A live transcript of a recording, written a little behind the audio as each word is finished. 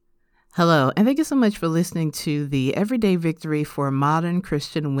Hello, and thank you so much for listening to the Everyday Victory for Modern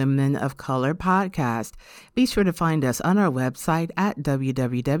Christian Women of Color podcast. Be sure to find us on our website at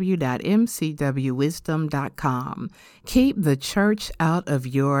www.mcwwisdom.com. Keep the church out of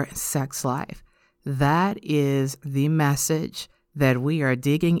your sex life. That is the message that we are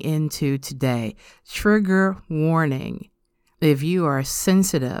digging into today. Trigger warning. If you are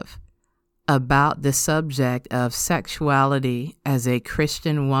sensitive about the subject of sexuality as a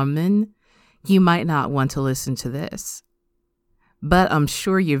Christian woman, you might not want to listen to this. But I'm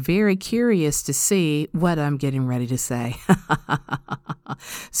sure you're very curious to see what I'm getting ready to say.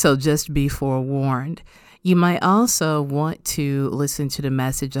 So just be forewarned. You might also want to listen to the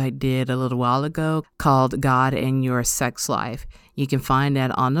message I did a little while ago called God and Your Sex Life. You can find that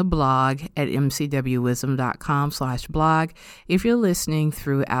on the blog at mcwwisdom.com/blog. If you're listening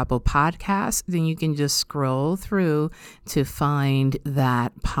through Apple Podcasts, then you can just scroll through to find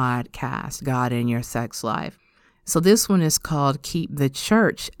that podcast, God and Your Sex Life. So this one is called Keep the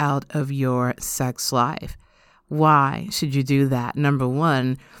Church Out of Your Sex Life. Why should you do that? Number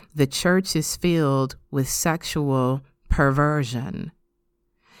one, the church is filled with sexual perversion.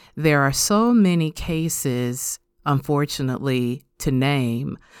 There are so many cases, unfortunately, to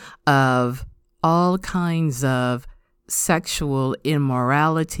name, of all kinds of sexual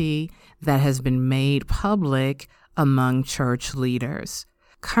immorality that has been made public among church leaders.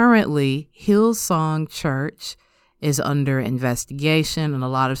 Currently, Hillsong Church is under investigation and a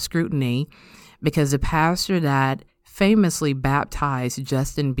lot of scrutiny because the pastor that famously baptized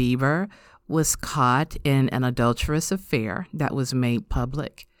Justin Bieber was caught in an adulterous affair that was made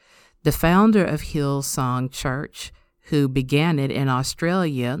public. The founder of Hillsong Church, who began it in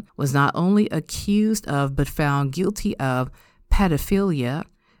Australia, was not only accused of but found guilty of pedophilia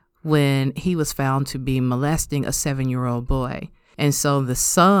when he was found to be molesting a 7-year-old boy. And so the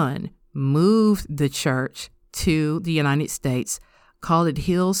son moved the church to the United States, called it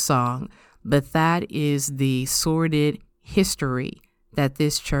Hillsong, but that is the sordid history that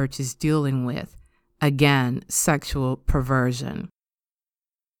this church is dealing with. Again, sexual perversion.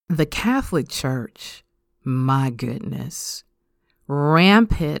 The Catholic Church, my goodness,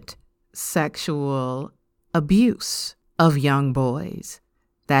 rampant sexual abuse of young boys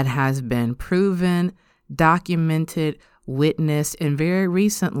that has been proven, documented, witnessed, and very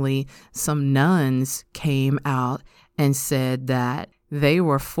recently some nuns came out and said that they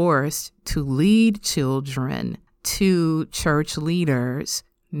were forced to lead children to church leaders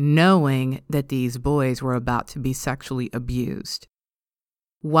knowing that these boys were about to be sexually abused.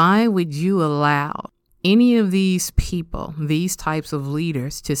 Why would you allow any of these people, these types of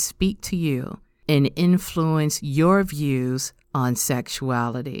leaders, to speak to you and influence your views on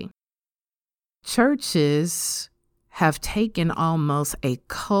sexuality? Churches have taken almost a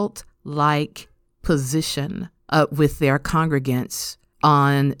cult-like position with their congregants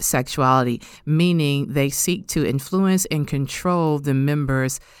on sexuality, meaning they seek to influence and control the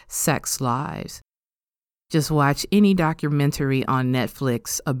members' sex lives. Just watch any documentary on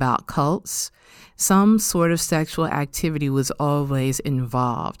Netflix about cults. Some sort of sexual activity was always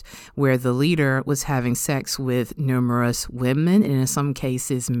involved, where the leader was having sex with numerous women, and in some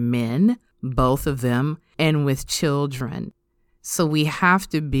cases men, both of them, and with children. So we have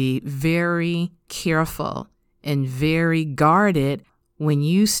to be very careful and very guarded when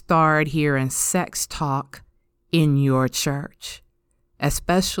you start hearing sex talk in your church,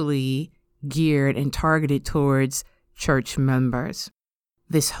 especially geared and targeted towards church members.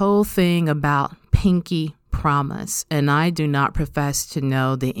 This whole thing about pinky promise, and I do not profess to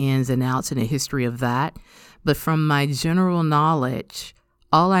know the ins and outs and the history of that, but from my general knowledge,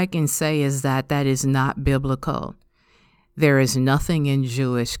 all I can say is that that is not biblical. There is nothing in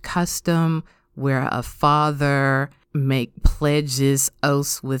Jewish custom where a father make pledges,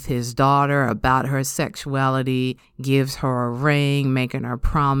 oaths with his daughter about her sexuality, gives her a ring, making her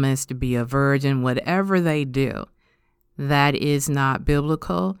promise to be a virgin, whatever they do. That is not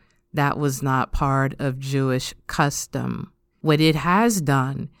biblical. That was not part of Jewish custom. What it has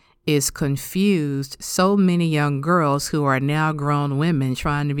done is confused so many young girls who are now grown women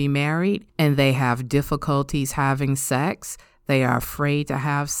trying to be married, and they have difficulties having sex. They are afraid to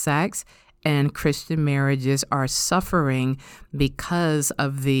have sex. And Christian marriages are suffering because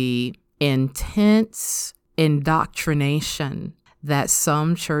of the intense indoctrination that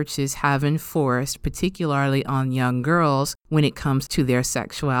some churches have enforced, particularly on young girls, when it comes to their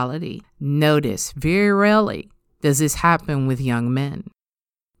sexuality. Notice, very rarely does this happen with young men.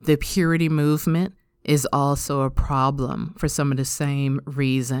 The purity movement is also a problem for some of the same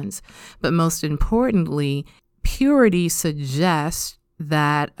reasons. But most importantly, purity suggests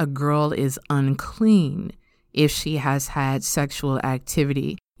that a girl is unclean if she has had sexual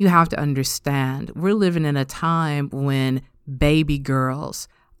activity. You have to understand, we're living in a time when baby girls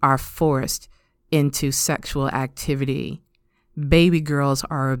are forced into sexual activity. Baby girls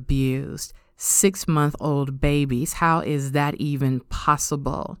are abused. 6-month-old babies, how is that even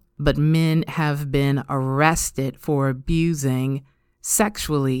possible? But men have been arrested for abusing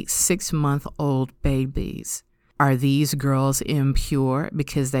sexually 6-month-old babies. Are these girls impure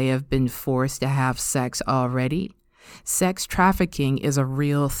because they have been forced to have sex already? Sex trafficking is a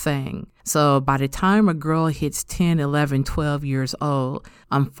real thing. So by the time a girl hits 10, 11, 12 years old,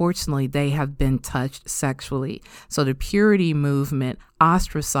 unfortunately, they have been touched sexually. So the purity movement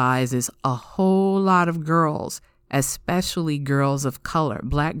ostracizes a whole lot of girls, especially girls of color,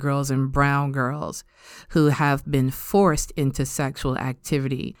 black girls and brown girls, who have been forced into sexual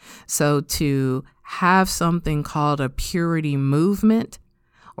activity. So to have something called a purity movement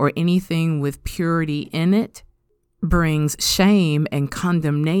or anything with purity in it brings shame and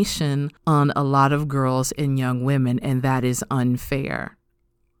condemnation on a lot of girls and young women, and that is unfair.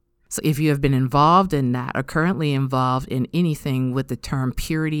 So if you have been involved in that or currently involved in anything with the term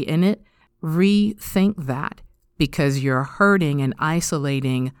purity in it, rethink that, because you're hurting and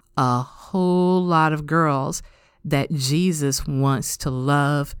isolating a whole lot of girls that Jesus wants to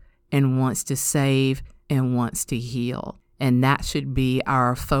love and wants to save and wants to heal. And that should be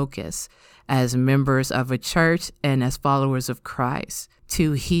our focus as members of a church and as followers of Christ,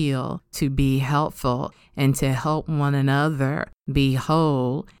 to heal, to be helpful, and to help one another be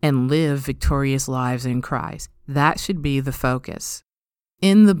whole and live victorious lives in Christ. That should be the focus.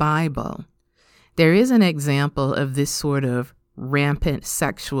 In the Bible, there is an example of this sort of rampant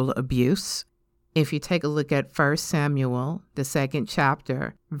sexual abuse. If you take a look at 1 Samuel, the 2nd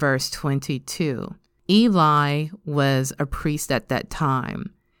chapter, verse 22, Eli was a priest at that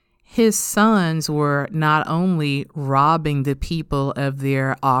time. His sons were not only robbing the people of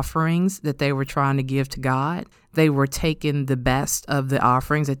their offerings that they were trying to give to God, they were taking the best of the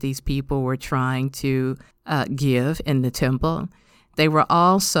offerings that these people were trying to give in the temple. They were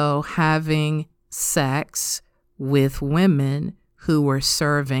also having sex with women who were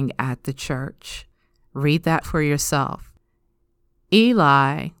serving at the church. Read that for yourself.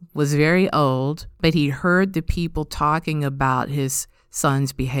 Eli was very old, but he heard the people talking about his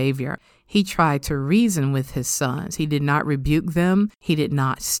son's behavior. He tried to reason with his sons. He did not rebuke them. He did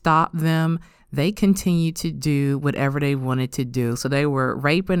not stop them. They continued to do whatever they wanted to do. So they were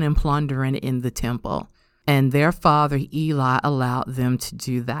raping and plundering in the temple. And their father, Eli, allowed them to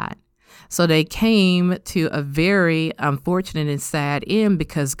do that. So they came to a very unfortunate and sad end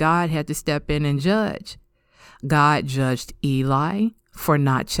because God had to step in and judge. God judged Eli for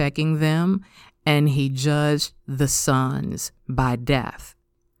not checking them, and he judged the sons by death.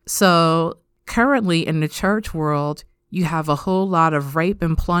 So currently in the church world, you have a whole lot of rape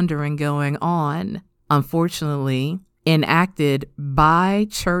and plundering going on, unfortunately, enacted by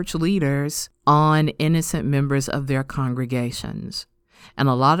church leaders on innocent members of their congregations. And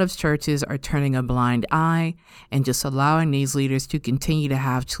a lot of churches are turning a blind eye and just allowing these leaders to continue to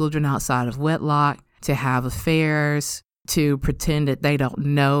have children outside of wedlock, to have affairs, to pretend that they don't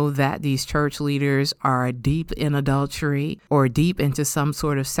know that these church leaders are deep in adultery or deep into some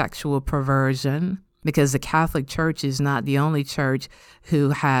sort of sexual perversion, because the Catholic Church is not the only church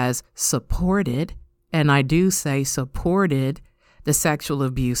who has supported, and I do say supported, the sexual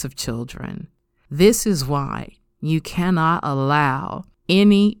abuse of children. This is why you cannot allow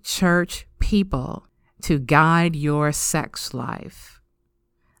any church people to guide your sex life.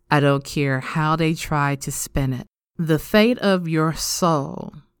 I don't care how they try to spin it. The fate of your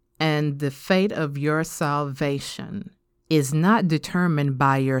soul and the fate of your salvation is not determined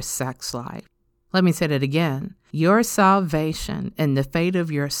by your sex life. Let me say that again. Your salvation and the fate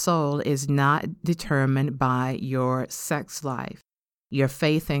of your soul is not determined by your sex life. Your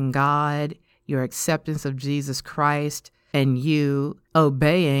faith in God, your acceptance of Jesus Christ, and you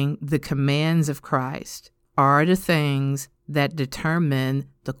obeying the commands of Christ are the things that determine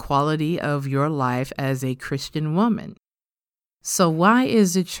the quality of your life as a Christian woman. So why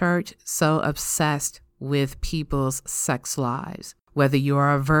is the church so obsessed with people's sex lives? Whether you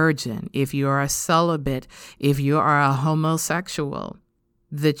are a virgin, if you are a celibate, if you are a homosexual,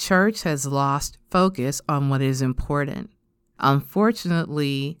 the church has lost focus on what is important.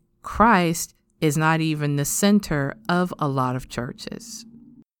 Unfortunately, Christ is not even the center of a lot of churches.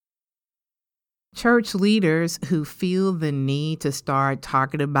 Church leaders who feel the need to start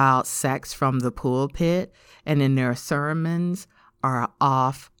talking about sex from the pulpit and in their sermons are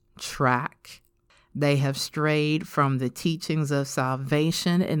off track. They have strayed from the teachings of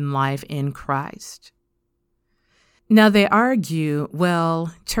salvation and life in Christ. Now, they argue,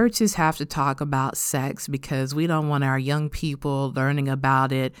 well, churches have to talk about sex because we don't want our young people learning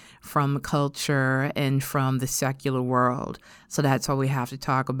about it from culture and from the secular world. So that's why we have to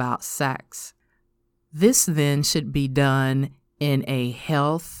talk about sex. This then should be done in a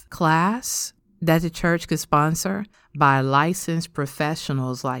health class that the church could sponsor by licensed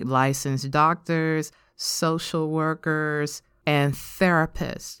professionals like licensed doctors, social workers, and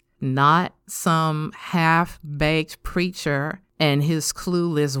therapists. Not some half-baked preacher and his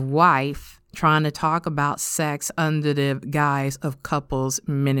clueless wife trying to talk about sex under the guise of couples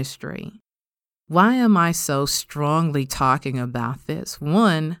ministry. Why am I so strongly talking about this?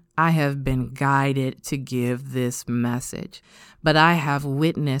 One, I have been guided to give this message, but I have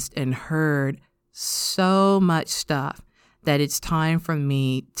witnessed and heard so much stuff that it's time for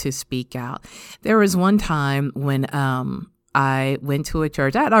me to speak out. There was one time when I went to a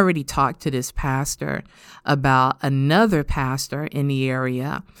church. I had already talked to this pastor about another pastor in the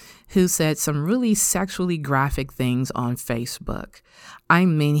area who said some really sexually graphic things on Facebook. I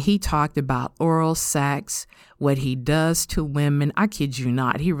mean, he talked about oral sex, what he does to women. I kid you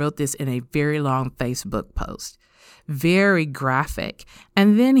not. He wrote this in a very long Facebook post, very graphic.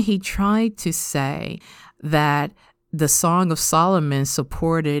 And then he tried to say that the Song of Solomon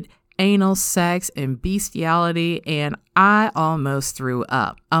supported anal sex and bestiality, and I almost threw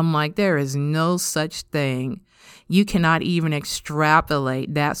up. I'm like, there is no such thing. You cannot even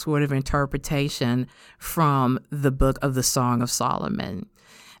extrapolate that sort of interpretation from the book of the Song of Solomon.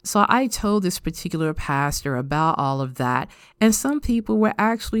 So I told this particular pastor about all of that, and some people were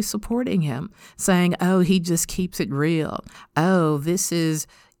actually supporting him, saying, oh, he just keeps it real. Oh, this is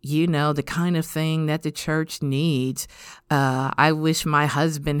the kind of thing that the church needs. I wish my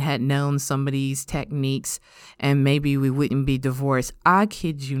husband had known some of these techniques and maybe we wouldn't be divorced. I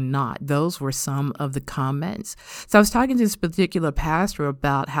kid you not. Those were some of the comments. So I was talking to this particular pastor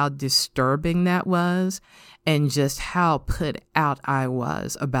about how disturbing that was and just how put out I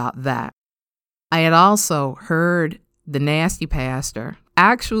was about that. I had also heard the nasty pastor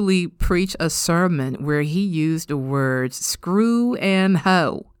actually preach a sermon where he used the words screw and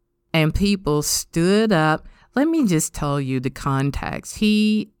hoe. And people stood up. Let me just tell you the context.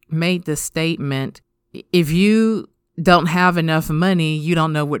 He made the statement, if you don't have enough money, you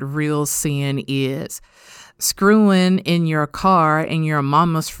don't know what real sin is. Screwing in your car in your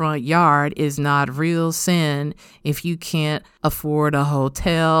mama's front yard is not real sin if you can't afford a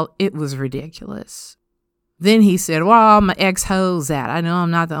hotel. It was ridiculous. Then he said, well, all my ex-hoes at? I know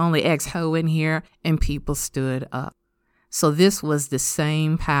I'm not the only ex-ho in here. And people stood up. So this was the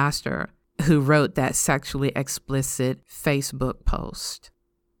same pastor who wrote that sexually explicit Facebook post.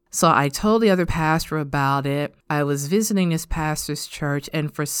 So I told the other pastor about it. I was visiting this pastor's church,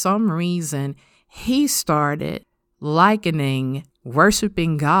 and for some reason, he started likening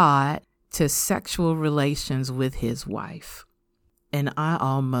worshiping God to sexual relations with his wife. And I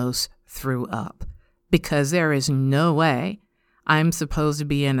almost threw up because there is no way I'm supposed to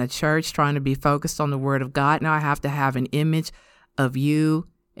be in a church trying to be focused on the word of God. Now I have to have an image of you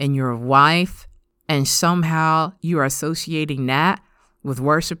and your wife, and somehow you are associating that with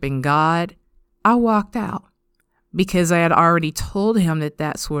worshiping God. I walked out because I had already told him that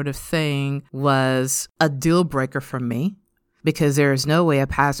that sort of thing was a deal breaker for me, because there is no way a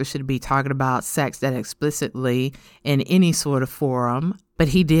pastor should be talking about sex that explicitly in any sort of forum, but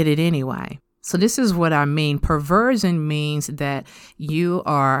he did it anyway. So this is what I mean. Perversion means that you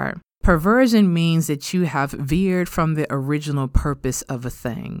have veered from the original purpose of a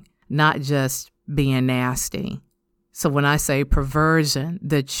thing, not just being nasty. So when I say perversion,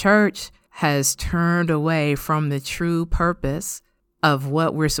 the church has turned away from the true purpose of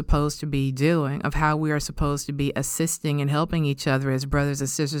what we're supposed to be doing, of how we are supposed to be assisting and helping each other as brothers and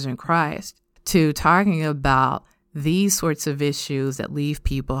sisters in Christ, to talking about these sorts of issues that leave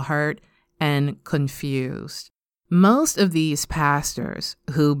people hurt and confused. Most of these pastors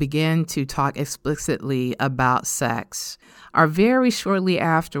who begin to talk explicitly about sex are very shortly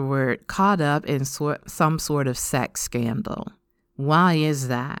afterward caught up in some sort of sex scandal. Why is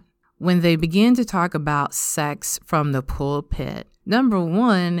that? When they begin to talk about sex from the pulpit, number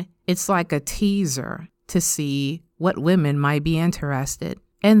one, it's like a teaser to see what women might be interested.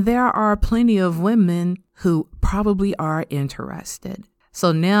 And there are plenty of women who probably are interested.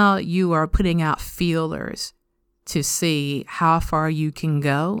 So now you are putting out feelers to see how far you can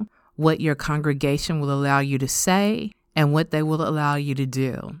go, what your congregation will allow you to say, and what they will allow you to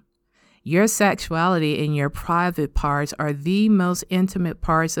do. Your sexuality and your private parts are the most intimate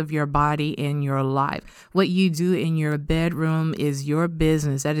parts of your body in your life. What you do in your bedroom is your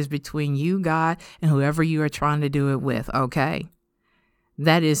business. That is between you, God, and whoever you are trying to do it with, okay?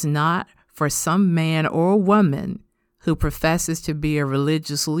 That is not for some man or woman who professes to be a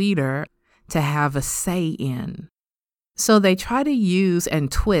religious leader to have a say in. So they try to use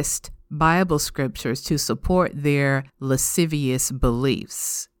and twist Bible scriptures to support their lascivious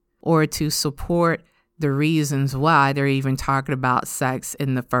beliefs or to support the reasons why they're even talking about sex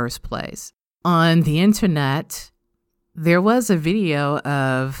in the first place. On the internet, there was a video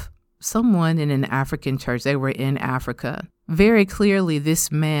of someone in an African church. They were in Africa. Very clearly,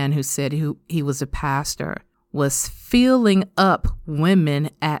 this man who said he was a pastor was filling up women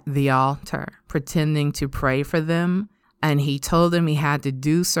at the altar, pretending to pray for them. And he told them he had to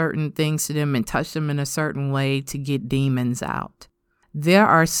do certain things to them and touch them in a certain way to get demons out. There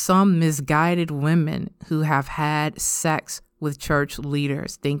are some misguided women who have had sex with church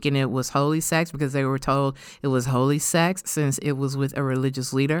leaders, thinking it was holy sex because they were told it was holy sex since it was with a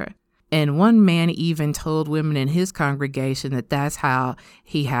religious leader. And one man even told women in his congregation that that's how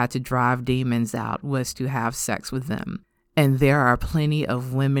he had to drive demons out, was to have sex with them. And there are plenty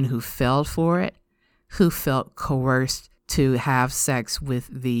of women who fell for it, who felt coerced to have sex with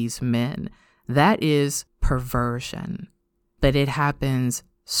these men. That is perversion. But it happens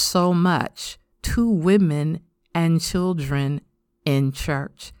so much to women and children in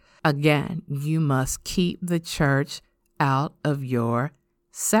church. Again, you must keep the church out of your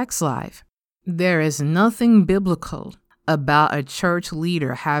sex life. There is nothing biblical about a church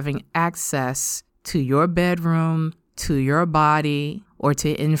leader having access to your bedroom, to your body, or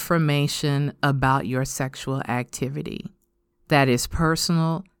to information about your sexual activity. That is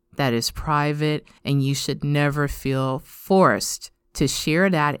personal, that is private, and you should never feel forced to share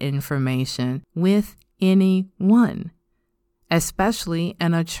that information with anyone, especially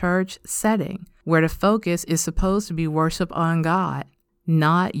in a church setting where the focus is supposed to be worship on God,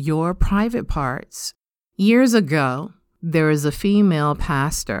 not your private parts. Years ago, there was a female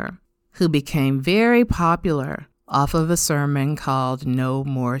pastor who became very popular off of a sermon called No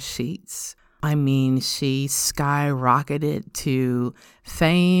More Sheets. I mean, she skyrocketed to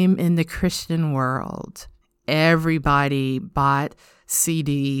fame in the Christian world. Everybody bought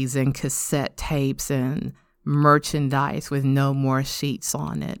CDs and cassette tapes and merchandise with No More Sheets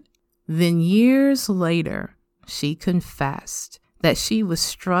on it. Then years later, she confessed that she was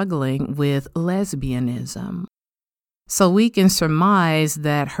struggling with lesbianism. So we can surmise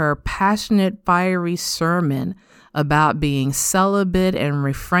that her passionate, fiery sermon about being celibate and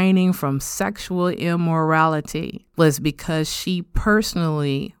refraining from sexual immorality was because she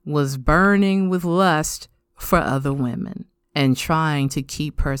personally was burning with lust for other women and trying to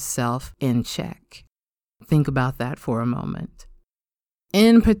keep herself in check. Think about that for a moment.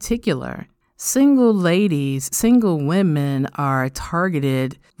 In particular, single ladies, single women are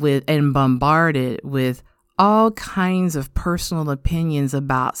targeted with and bombarded with all kinds of personal opinions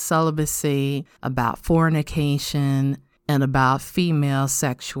about celibacy, about fornication, and about female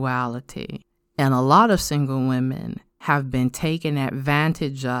sexuality. And a lot of single women have been taken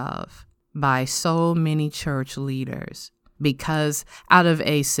advantage of by so many church leaders because out of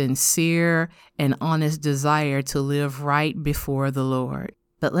a sincere and honest desire to live right before the Lord.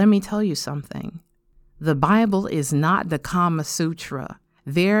 But let me tell you something. The Bible is not the Kama Sutra.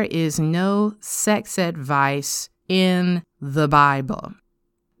 There is no sex advice in the Bible.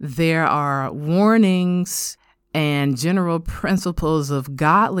 There are warnings and general principles of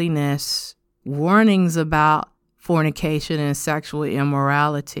godliness, warnings about fornication and sexual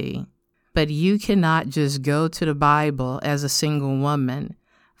immorality. But you cannot just go to the Bible as a single woman,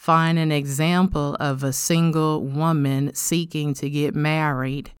 find an example of a single woman seeking to get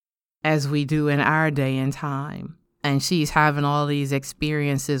married, as we do in our day and time. And she's having all these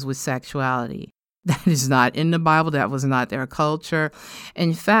experiences with sexuality. That is not in the Bible. That was not their culture.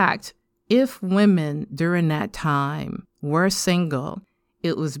 In fact, if women during that time were single,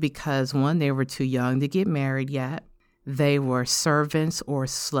 it was because, one, they were too young to get married yet. They were servants or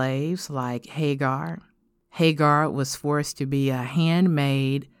slaves like Hagar. Hagar was forced to be a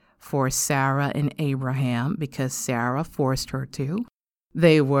handmaid for Sarah and Abraham because Sarah forced her to.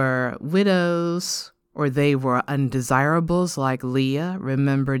 They were widows, or they were undesirables like Leah.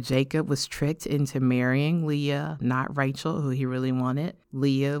 Remember, Jacob was tricked into marrying Leah, not Rachel, who he really wanted.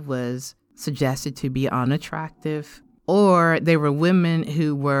 Leah was suggested to be unattractive. Or they were women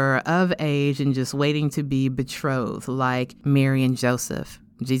who were of age and just waiting to be betrothed, like Mary and Joseph,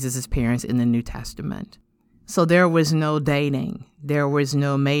 Jesus' parents in the New Testament. So there was no dating. There was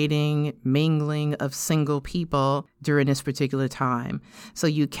no mating, mingling of single people during this particular time. So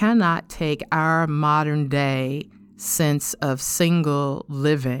you cannot take our modern day sense of single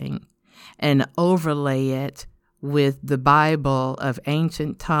living and overlay it with the Bible of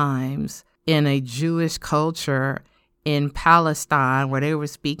ancient times in a Jewish culture in Palestine where they were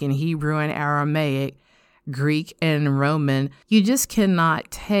speaking Hebrew and Aramaic, Greek and Roman. You just cannot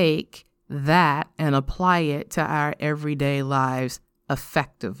take that and apply it to our everyday lives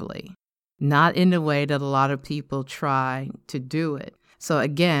effectively, not in the way that a lot of people try to do it. So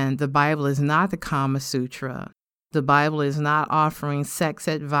again, the Bible is not the Kama Sutra. The Bible is not offering sex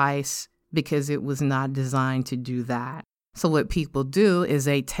advice because it was not designed to do that. So what people do is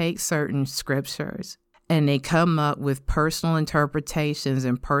they take certain scriptures and they come up with personal interpretations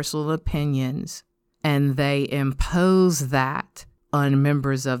and personal opinions, and they impose that on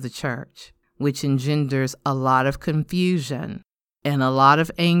members of the church, which engenders a lot of confusion and a lot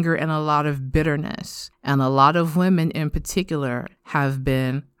of anger and a lot of bitterness. And a lot of women in particular have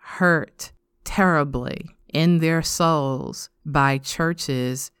been hurt terribly in their souls by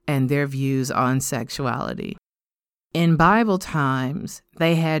churches and their views on sexuality. In Bible times,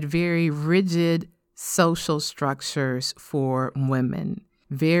 they had very rigid social structures for women,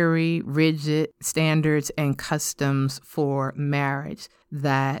 very rigid standards and customs for marriage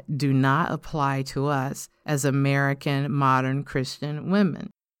that do not apply to us as American modern Christian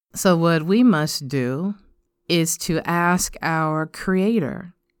women. So what we must do is to ask our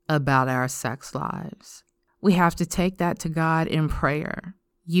Creator about our sex lives. We have to take that to God in prayer.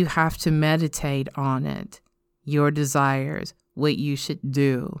 You have to meditate on it, your desires, what you should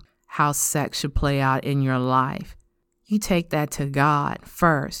do, how sex should play out in your life. You take that to God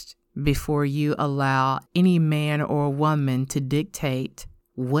first before you allow any man or woman to dictate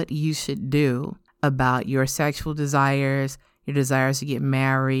what you should do about your sexual desires, your desires to get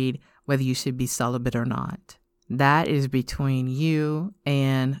married, whether you should be celibate or not. That is between you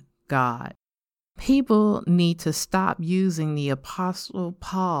and God. People need to stop using the Apostle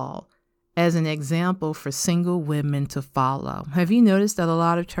Paul as an example for single women to follow. Have you noticed that a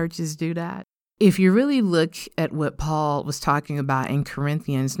lot of churches do that? If you really look at what Paul was talking about in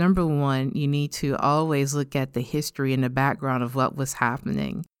Corinthians, number one, you need to always look at the history and the background of what was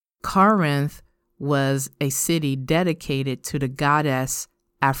happening. Corinth was a city dedicated to the goddess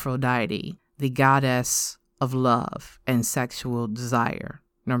Aphrodite, the goddess of love and sexual desire,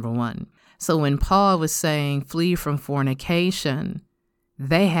 number one. So when Paul was saying flee from fornication,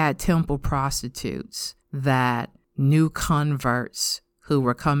 they had temple prostitutes that new converts who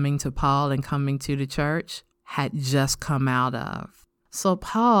were coming to Paul and coming to the church had just come out of. So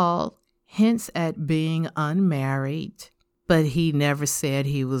Paul hints at being unmarried, but he never said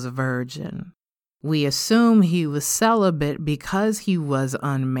he was a virgin. We assume he was celibate because he was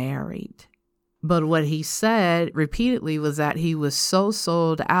unmarried. But what he said repeatedly was that he was so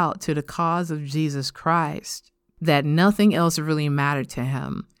sold out to the cause of Jesus Christ that nothing else really mattered to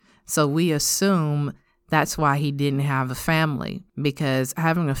him. So we assume that's why he didn't have a family, because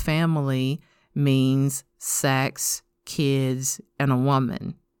having a family means sex, kids, and a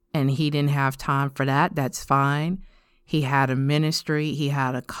woman. And he didn't have time for that. That's fine. He had a ministry. He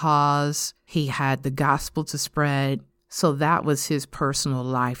had a cause. He had the gospel to spread. So that was his personal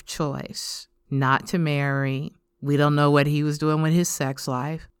life choice. Not to marry. We don't know what he was doing with his sex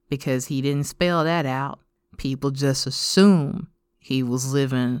life because he didn't spell that out. People just assume he was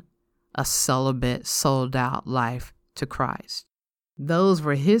living a celibate, sold out life to Christ. Those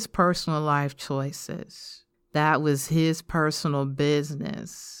were his personal life choices. That was his personal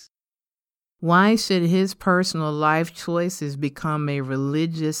business. Why should his personal life choices become a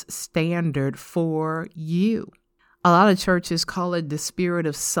religious standard for you? A lot of churches call it the spirit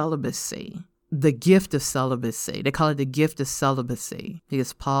of celibacy. The gift of celibacy. They call it the gift of celibacy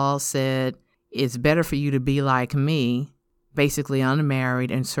because Paul said, it's better for you to be like me, basically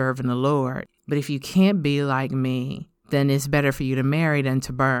unmarried and serving the Lord. But if you can't be like me, then it's better for you to marry than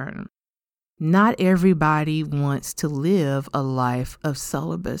to burn. Not everybody wants to live a life of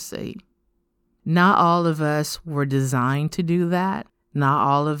celibacy. Not all of us were designed to do that. Not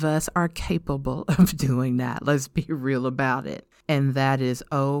all of us are capable of doing that. Let's be real about it. And that is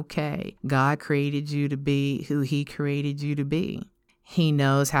okay. God created you to be who he created you to be. He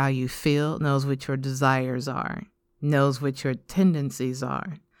knows how you feel, knows what your desires are, knows what your tendencies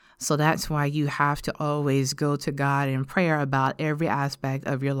are. So that's why you have to always go to God in prayer about every aspect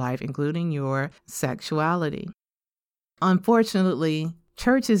of your life, including your sexuality. Unfortunately,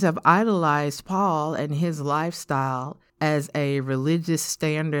 churches have idolized Paul and his lifestyle as a religious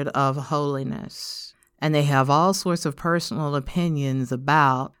standard of holiness. And they have all sorts of personal opinions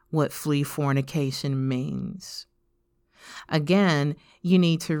about what flee fornication means. Again, you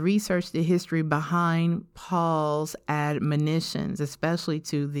need to research the history behind Paul's admonitions, especially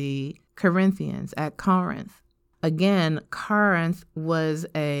to the Corinthians at Corinth. Again, Corinth was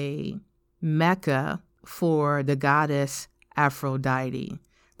a mecca for the goddess Aphrodite.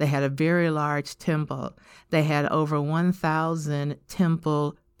 They had a very large temple. They had over 1,000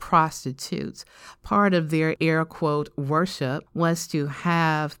 temple prostitutes. Part of their air quote worship was to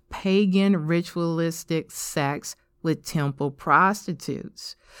have pagan ritualistic sex with temple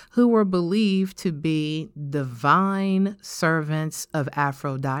prostitutes who were believed to be divine servants of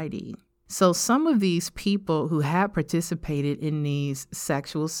Aphrodite. So some of these people who had participated in these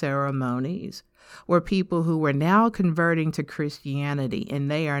sexual ceremonies were people who were now converting to Christianity, and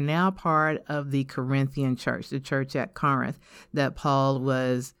they are now part of the Corinthian church, the church at Corinth that Paul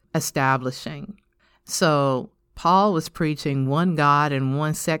was establishing. So Paul was preaching one God and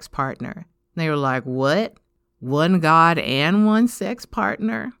one sex partner. They were like, what? One God and one sex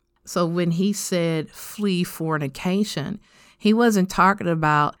partner? So when he said flee fornication, he wasn't talking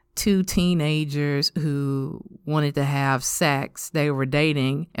about two teenagers who wanted to have sex. They were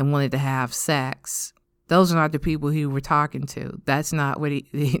dating and wanted to have sex. Those are not the people he were talking to. That's not what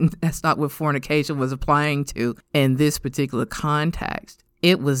that's not what fornication was applying to in this particular context.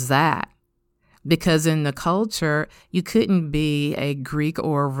 It was that. Because in the culture, you couldn't be a Greek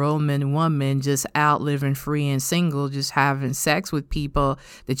or a Roman woman just out living free and single, just having sex with people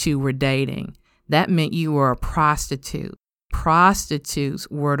that you were dating. That meant you were a prostitute. Prostitutes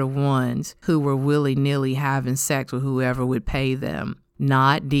were the ones who were willy-nilly having sex with whoever would pay them,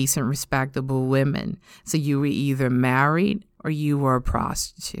 not decent, respectable women. So you were either married or you were a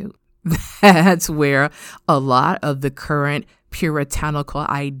prostitute. That's where a lot of the current puritanical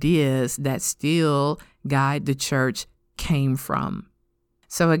ideas that still guide the church came from.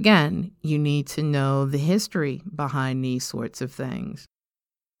 So again, you need to know the history behind these sorts of things.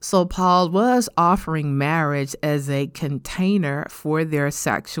 So Paul was offering marriage as a container for their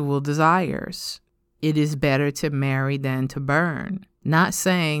sexual desires. It is better to marry than to burn. Not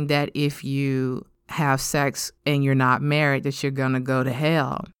saying that if you have sex and you're not married that you're going to go to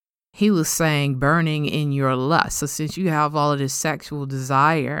hell. He was saying burning in your lust. So since you have all of this sexual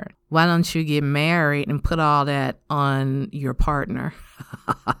desire, why don't you get married and put all that on your partner?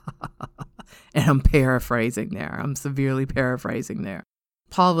 And I'm paraphrasing there. I'm severely paraphrasing there.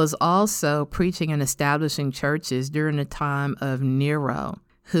 Paul was also preaching and establishing churches during the time of Nero,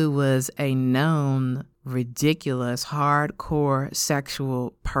 who was a known, ridiculous, hardcore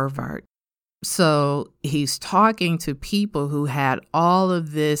sexual pervert. So he's talking to people who had all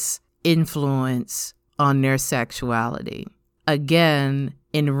of this influence on their sexuality. Again,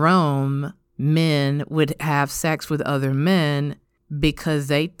 in Rome, men would have sex with other men because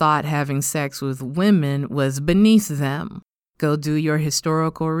they thought having sex with women was beneath them. Go do your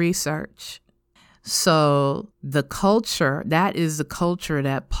historical research. So the culture, that is the culture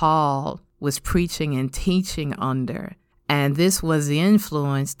that Paul was preaching and teaching under. And this was the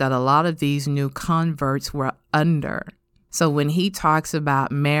influence that a lot of these new converts were under. So when he talks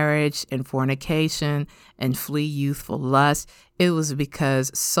about marriage and fornication and flee youthful lust, it was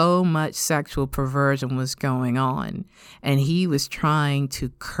because so much sexual perversion was going on. And he was trying to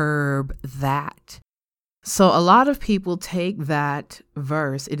curb that. So a lot of people take that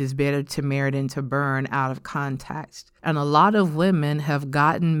verse, it is better to marry than to burn, out of context. And a lot of women have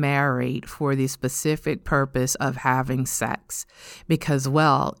gotten married for the specific purpose of having sex. Because,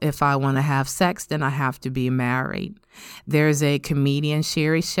 well, if I want to have sex, then I have to be married. There's a comedian,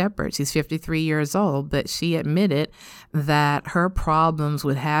 Sherri Shepherd. She's 53 years old, but she admitted that her problems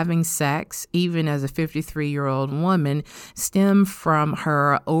with having sex, even as a 53-year-old woman, stem from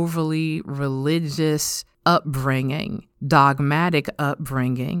her overly religious upbringing, dogmatic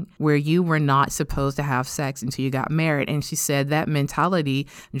upbringing, where you were not supposed to have sex until you got married. And she said that mentality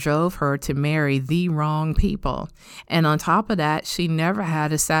drove her to marry the wrong people. And on top of that, she never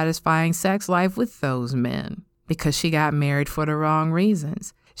had a satisfying sex life with those men because she got married for the wrong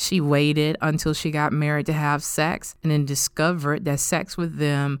reasons. She waited until she got married to have sex and then discovered that sex with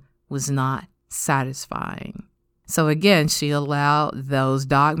them was not satisfying. So again, she allowed those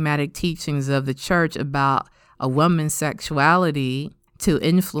dogmatic teachings of the church about a woman's sexuality to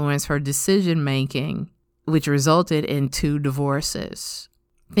influence her decision-making, which resulted in 2 divorces.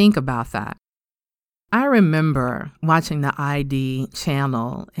 Think about that. I remember watching the ID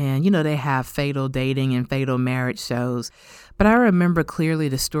channel, and they have fatal dating and fatal marriage shows. But I remember clearly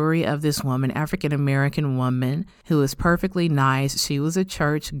the story of this woman, African American woman, who was perfectly nice. She was a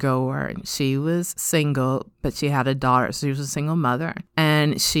church goer. She was single, but she had a daughter. So she was a single mother.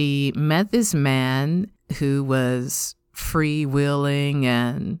 And she met this man who was freewheeling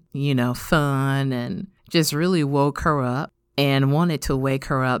and, fun, and just really woke her up and wanted to wake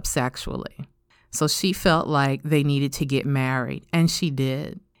her up sexually. So she felt like they needed to get married, and she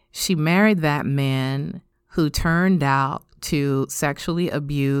did. She married that man who turned out to sexually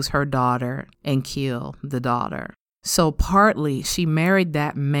abuse her daughter and kill the daughter. So partly she married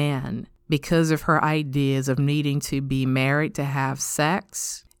that man because of her ideas of needing to be married to have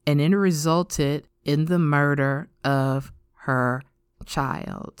sex, and it resulted in the murder of her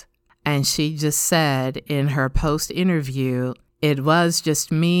child. And she just said in her post-interview, "It was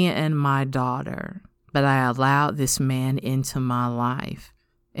just me and my daughter, but I allowed this man into my life,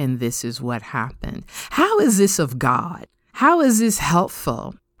 and this is what happened." How is this of God? How is this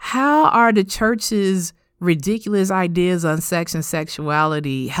helpful? How are the church's ridiculous ideas on sex and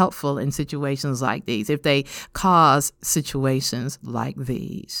sexuality helpful in situations like these, if they cause situations like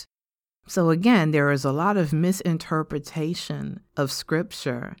these? So again, there is a lot of misinterpretation of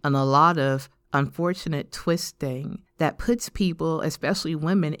Scripture and a lot of unfortunate twisting that puts people, especially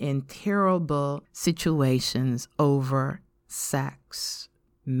women, in terrible situations over sex.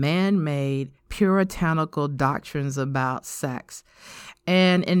 Man-made, puritanical doctrines about sex.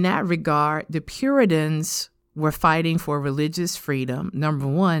 And in that regard, the Puritans were fighting for religious freedom. Number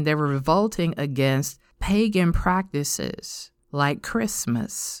one, they were revolting against pagan practices like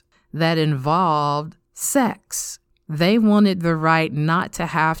Christmas that involved sex. They wanted the right not to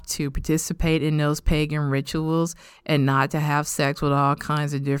have to participate in those pagan rituals and not to have sex with all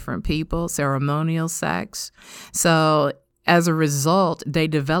kinds of different people, ceremonial sex. So as a result, they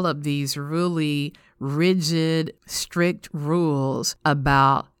developed these really rigid, strict rules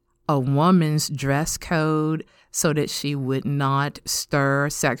about a woman's dress code so that she would not stir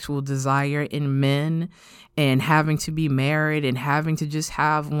sexual desire in men, and having to be married and having to just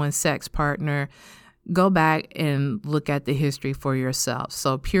have one sex partner. Go back and look at the history for yourself.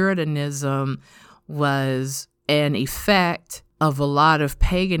 So Puritanism was an effect of a lot of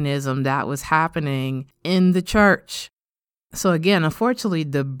paganism that was happening in the church. So again, unfortunately,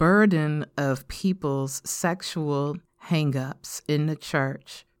 the burden of people's sexual hang-ups in the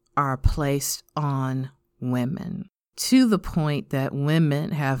church are placed on women, to the point that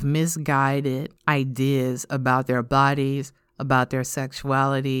women have misguided ideas about their bodies, about their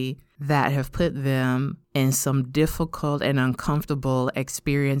sexuality, that have put them in some difficult and uncomfortable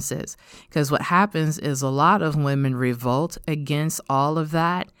experiences. Because what happens is a lot of women revolt against all of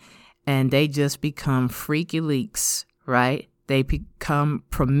that, and they just become freaky leaks, right? They become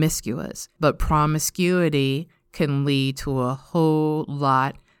promiscuous. But promiscuity can lead to a whole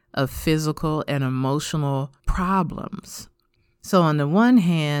lot of physical and emotional problems. So on the one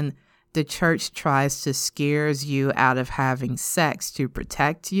hand, the church tries to scare you out of having sex to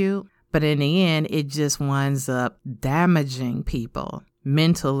protect you, but in the end, it just winds up damaging people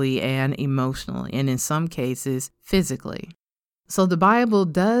mentally and emotionally, and in some cases, physically. So the Bible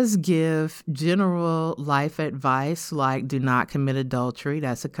does give general life advice like do not commit adultery.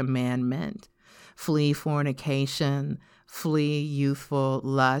 That's a commandment. Flee fornication, flee youthful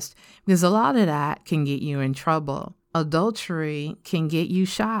lust, because a lot of that can get you in trouble. Adultery can get you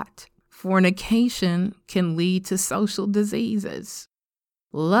shot. Fornication can lead to social diseases.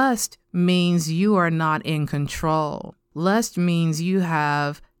 Lust means you are not in control. Lust means you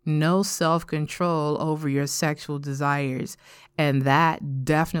have no self-control over your sexual desires, and that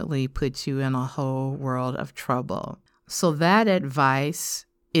definitely puts you in a whole world of trouble. So that advice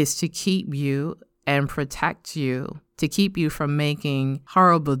is to keep you and protect you, to keep you from making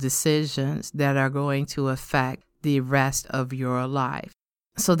horrible decisions that are going to affect the rest of your life.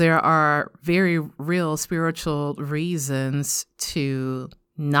 So there are very real spiritual reasons to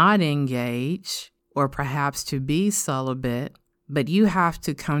not engage or perhaps to be celibate, but you have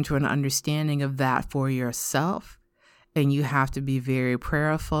to come to an understanding of that for yourself, and you have to be very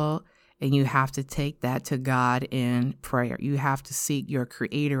prayerful, and you have to take that to God in prayer. You have to seek your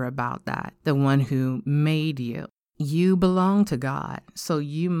Creator about that, the one who made you. You belong to God, so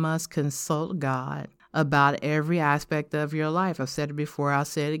you must consult God about every aspect of your life. I've said it before, I'll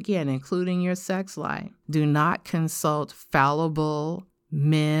say it again, including your sex life. Do not consult fallible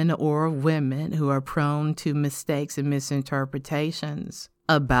men or women who are prone to mistakes and misinterpretations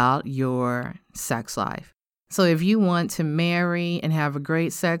about your sex life. So if you want to marry and have a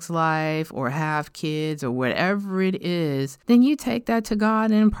great sex life or have kids or whatever it is, then you take that to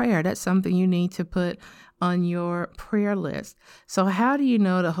God in prayer. That's something you need to put on your prayer list. So how do you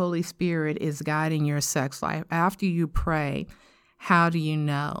know the Holy Spirit is guiding your sex life? After you pray, how do you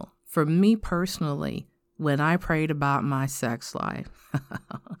know? For me personally, when I prayed about my sex life,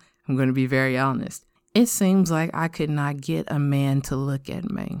 I'm going to be very honest, it seems like I could not get a man to look at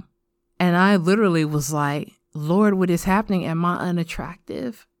me. And I literally was like, Lord, what is happening? Am I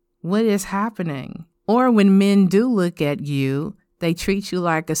unattractive? What is happening? Or when men do look at you, they treat you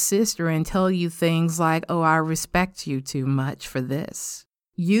like a sister and tell you things like, oh, I respect you too much for this.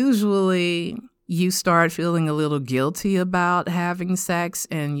 Usually, you start feeling a little guilty about having sex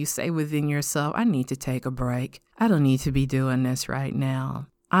and you say within yourself, I need to take a break. I don't need to be doing this right now.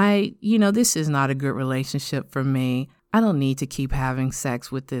 This is not a good relationship for me. I don't need to keep having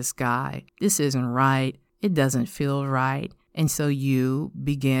sex with this guy. This isn't right. It doesn't feel right. And so you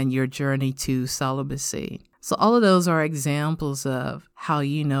begin your journey to celibacy. So all of those are examples of how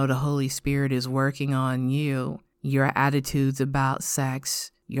you know the Holy Spirit is working on you, your attitudes about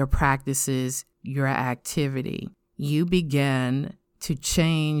sex, your practices, your activity. You begin to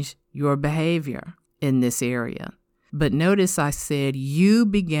change your behavior in this area. But notice I said you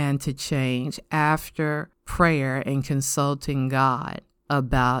began to change after prayer and consulting God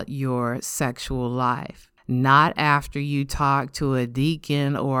about your sexual life. Not after you talk to a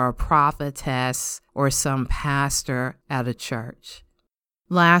deacon or a prophetess or some pastor at a church.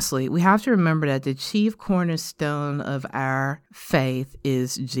 Lastly, we have to remember that the chief cornerstone of our faith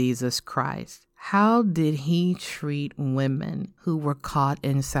is Jesus Christ. How did he treat women who were caught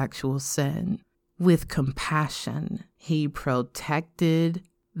in sexual sin? With compassion. He protected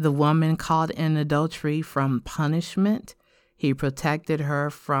the woman caught in adultery from punishment. He protected her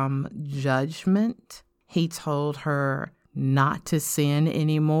from judgment. He told her not to sin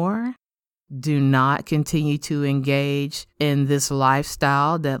anymore. Do not continue to engage in this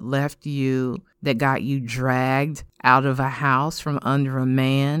lifestyle that got you dragged out of a house from under a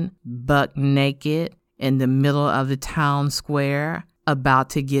man, buck naked in the middle of the town square,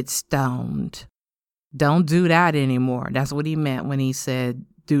 about to get stoned. Don't do that anymore. That's what he meant when he said,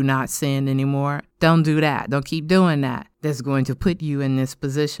 do not sin anymore. Don't do that. Don't keep doing that. That's going to put you in this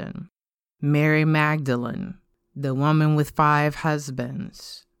position. Mary Magdalene, the woman with 5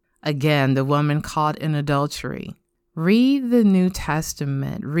 husbands. Again, the woman caught in adultery. Read the New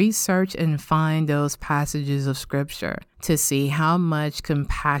Testament, research and find those passages of scripture to see how much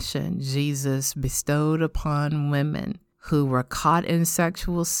compassion Jesus bestowed upon women who were caught in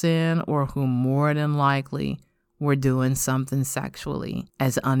sexual sin or who more than likely were doing something sexually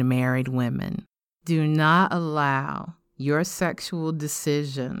as unmarried women. Do not allow your sexual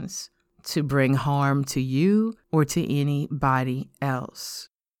decisions to bring harm to you or to anybody else.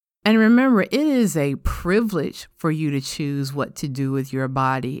 And remember, it is a privilege for you to choose what to do with your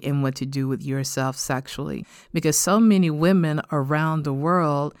body and what to do with yourself sexually, because so many women around the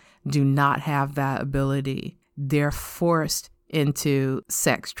world do not have that ability. They're forced into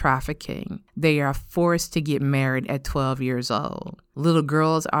sex trafficking. They are forced to get married at 12 years old. Little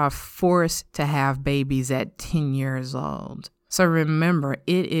girls are forced to have babies at 10 years old. So remember,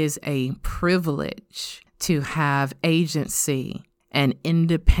 it is a privilege to have agency and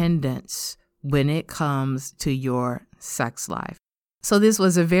independence when it comes to your sex life. So this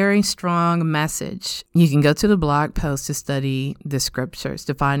was a very strong message. You can go to the blog post to study the scriptures,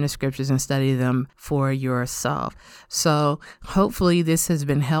 to find the scriptures and study them for yourself. So hopefully this has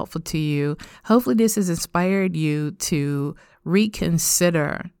been helpful to you. Hopefully this has inspired you to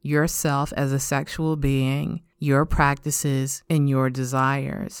reconsider yourself as a sexual being, your practices, and your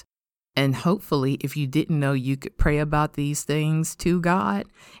desires. And hopefully, if you didn't know you could pray about these things to God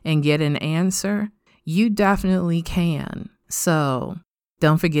and get an answer, you definitely can. So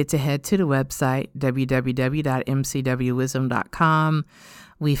don't forget to head to the website, www.mcwwisdom.com.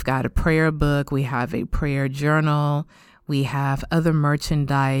 We've got a prayer book. We have a prayer journal. We have other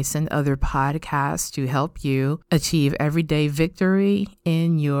merchandise and other podcasts to help you achieve everyday victory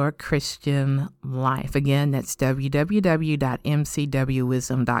in your Christian life. Again, that's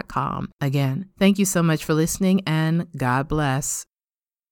www.mcwwisdom.com. Again, thank you so much for listening, and God bless.